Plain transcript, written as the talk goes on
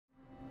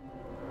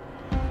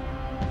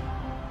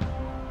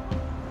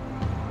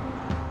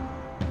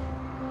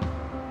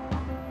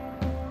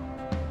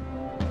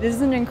This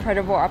is an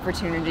incredible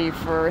opportunity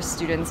for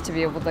students to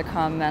be able to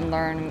come and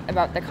learn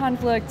about the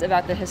conflict,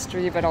 about the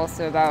history, but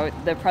also about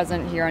the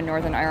present here in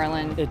Northern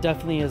Ireland. It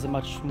definitely is a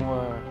much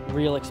more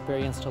real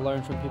experience to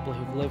learn from people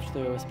who've lived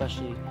through,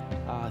 especially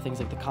things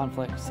like the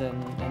conflicts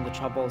and the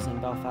troubles in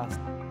Belfast.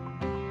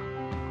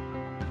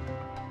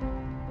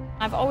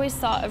 I've always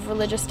thought of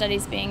religious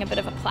studies being a bit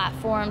of a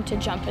platform to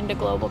jump into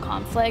global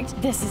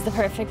conflict. This is the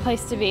perfect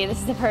place to be. This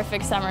is the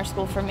perfect summer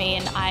school for me,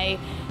 and I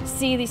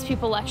see these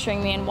people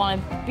lecturing me and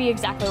want to be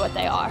exactly what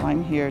they are.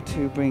 I'm here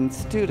to bring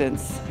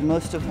students,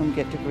 most of whom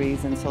get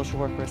degrees in social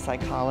work or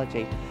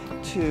psychology,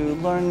 to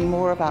learn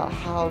more about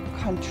how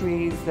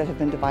countries that have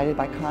been divided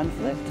by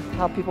conflict,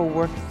 how people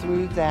work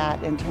through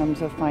that in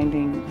terms of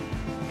finding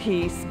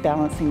peace,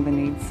 balancing the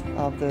needs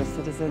of the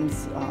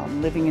citizens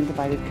living in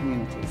divided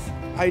communities.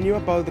 I knew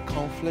about the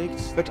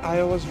conflicts, but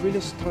I was really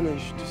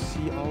astonished to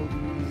see all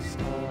these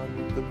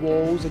the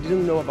walls. I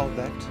didn't know about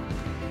that,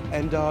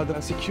 and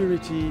the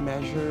security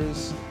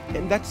measures,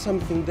 and that's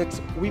something that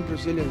we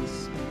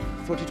Brazilians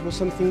thought it was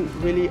something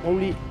really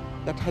only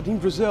that had in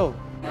Brazil.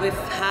 We've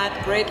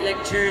had great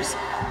lectures,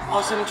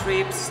 awesome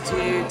trips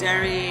to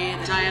Derry,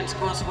 Giant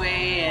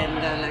Causeway, and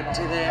like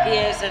to the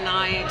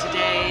PSNI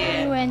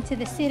today. We went to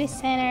the city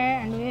center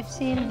and we've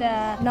seen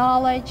the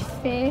knowledge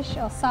fish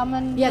or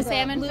salmon. Yeah,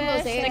 salmon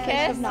fish, the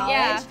kiss.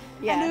 Yeah.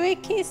 And we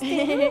kissed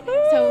it.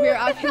 So we're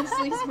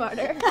obviously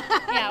smarter.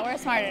 Yeah, we're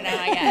smarter now,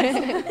 I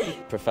guess.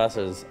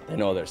 Professors, they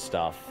know their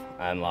stuff,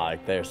 and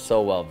like they're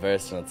so well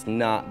versed, and it's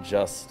not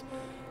just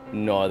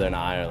Northern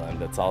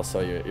Ireland, it's also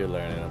you're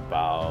learning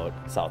about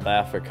South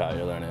Africa,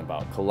 you're learning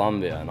about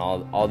Colombia and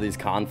all these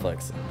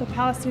conflicts. The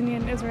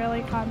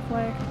Palestinian-Israeli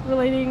conflict,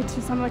 relating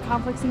to some of the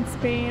conflicts in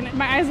Spain.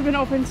 My eyes have been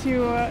open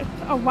to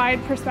a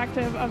wide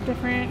perspective of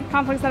different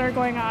conflicts that are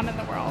going on in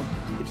the world.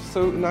 It's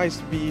so nice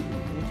to be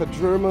with a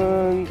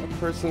German, a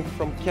person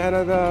from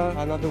Canada,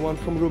 another one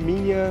from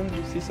Romania.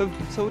 You see,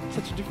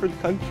 such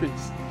different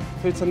countries.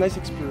 So it's a nice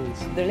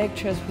experience. The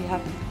lectures we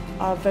have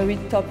are very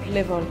top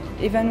level,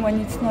 even when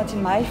it's not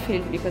in my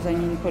field, because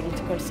I'm in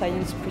political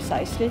science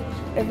precisely.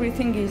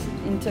 Everything is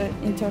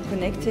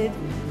interconnected,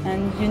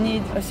 and you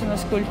need a summer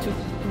school to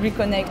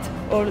reconnect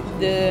all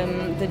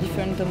the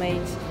different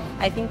domains.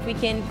 I think we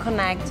can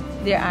connect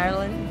the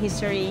Ireland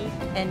history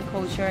and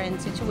culture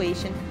and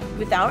situation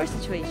with our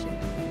situation,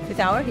 with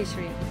our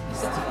history.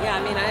 Yeah,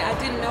 I mean, I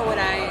didn't know what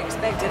I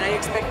expected. I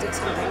expected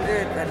something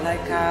good, but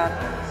like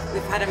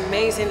we've had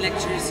amazing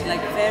lectures,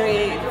 like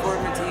very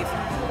informative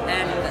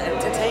and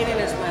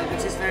entertaining as well,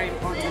 which is very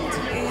important.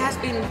 It has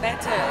been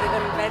better,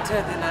 even better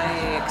than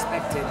I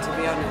expected, to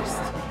be honest.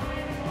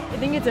 I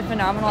think it's a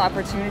phenomenal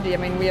opportunity. I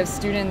mean, we have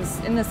students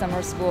in the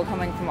summer school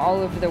coming from all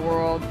over the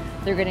world.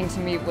 They're getting to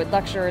meet with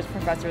lecturers,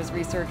 professors,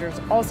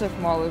 researchers, also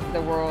from all over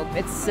the world.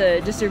 It's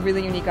just a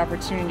really unique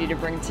opportunity to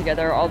bring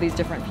together all these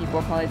different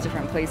people from all these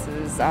different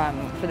places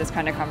for this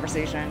kind of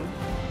conversation.